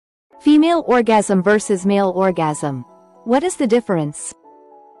Female orgasm versus male orgasm. What is the difference?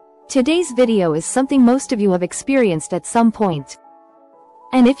 Today's video is something most of you have experienced at some point.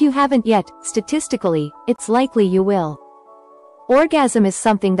 And if you haven't yet, statistically, it's likely you will. Orgasm is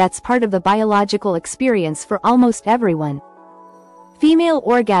something that's part of the biological experience for almost everyone. Female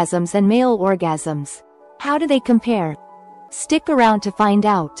orgasms and male orgasms. How do they compare? Stick around to find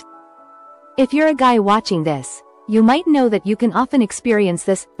out. If you're a guy watching this, you might know that you can often experience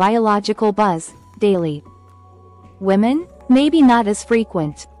this biological buzz daily. Women? Maybe not as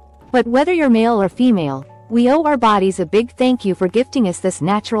frequent. But whether you're male or female, we owe our bodies a big thank you for gifting us this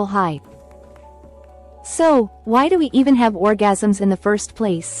natural high. So, why do we even have orgasms in the first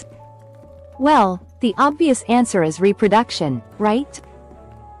place? Well, the obvious answer is reproduction, right?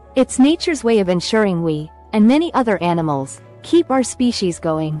 It's nature's way of ensuring we, and many other animals, keep our species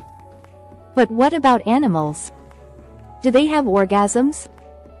going. But what about animals? Do they have orgasms?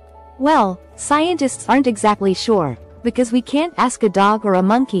 Well, scientists aren't exactly sure, because we can't ask a dog or a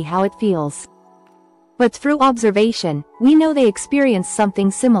monkey how it feels. But through observation, we know they experience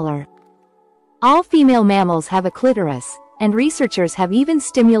something similar. All female mammals have a clitoris, and researchers have even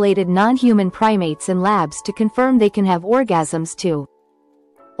stimulated non-human primates in labs to confirm they can have orgasms too.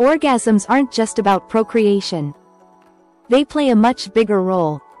 Orgasms aren't just about procreation. They play a much bigger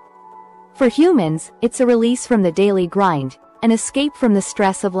role. For humans, it's a release from the daily grind, an escape from the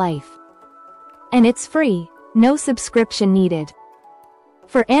stress of life. And it's free, no subscription needed.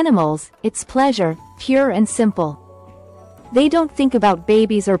 For animals, it's pleasure, pure and simple. They don't think about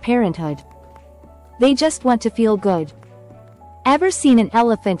babies or parenthood. They just want to feel good. Ever seen an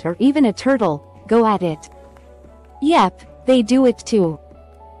elephant or even a turtle go at it? Yep, they do it too.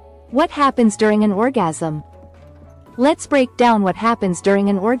 What happens during an orgasm? Let's break down what happens during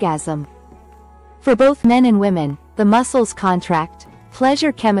an orgasm. For both men and women, the muscles contract,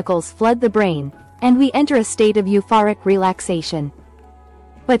 pleasure chemicals flood the brain, and we enter a state of euphoric relaxation.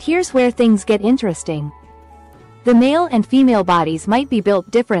 But here's where things get interesting. The male and female bodies might be built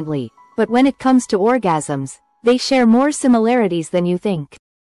differently, but when it comes to orgasms, they share more similarities than you think.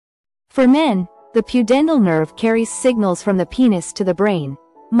 For men, the pudendal nerve carries signals from the penis to the brain,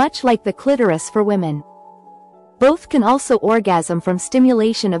 much like the clitoris for women. Both can also orgasm from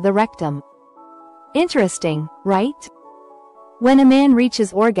stimulation of the rectum. Interesting, right? When a man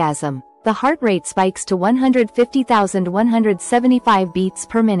reaches orgasm, the heart rate spikes to 150,175 beats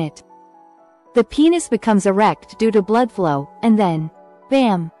per minute. The penis becomes erect due to blood flow, and then,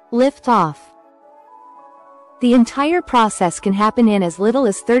 bam, lift off. The entire process can happen in as little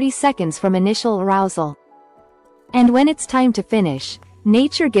as 30 seconds from initial arousal. And when it's time to finish,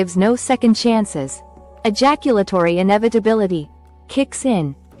 nature gives no second chances. Ejaculatory inevitability kicks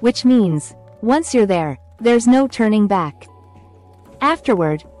in, which means, once you're there, there's no turning back.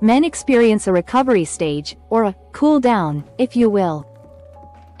 Afterward, men experience a recovery stage, or a cool down, if you will.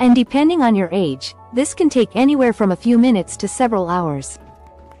 And depending on your age, this can take anywhere from a few minutes to several hours.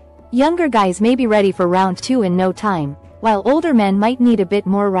 Younger guys may be ready for round 2 in no time, while older men might need a bit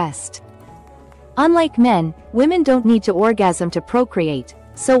more rest. Unlike men, women don't need to orgasm to procreate,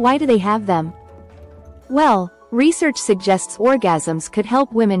 so why do they have them? Well, research suggests orgasms could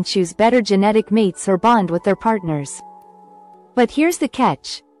help women choose better genetic mates or bond with their partners. But here's the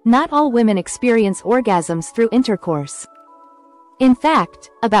catch, not all women experience orgasms through intercourse. In fact,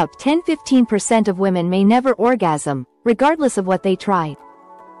 about 10–15% of women may never orgasm, regardless of what they try.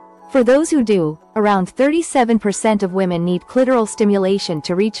 For those who do, around 37% of women need clitoral stimulation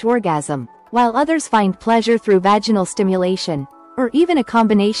to reach orgasm, while others find pleasure through vaginal stimulation, or even a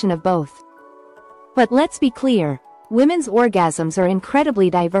combination of both. But let's be clear, women's orgasms are incredibly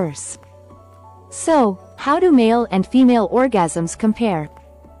diverse. So, how do male and female orgasms compare?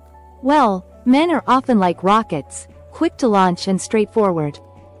 Well, men are often like rockets, quick to launch and straightforward.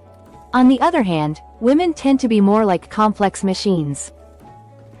 On the other hand, women tend to be more like complex machines.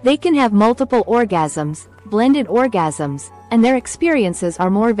 They can have multiple orgasms, blended orgasms, and their experiences are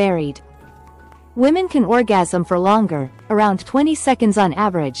more varied. Women can orgasm for longer, around 20 seconds on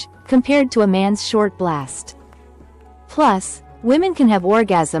average, compared to a man's short blast. Plus, women can have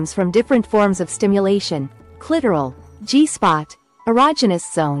orgasms from different forms of stimulation, clitoral, G-spot,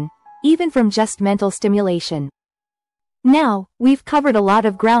 erogenous zone, even from just mental stimulation. Now, we've covered a lot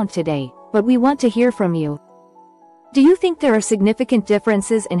of ground today, but we want to hear from you. Do you think there are significant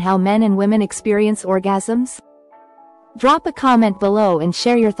differences in how men and women experience orgasms? Drop a comment below and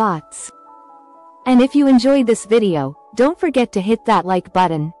share your thoughts. And if you enjoyed this video, don't forget to hit that like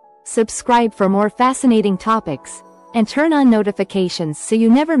button, subscribe for more fascinating topics, and turn on notifications so you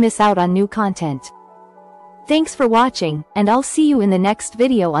never miss out on new content. Thanks for watching, and I'll see you in the next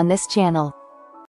video on this channel.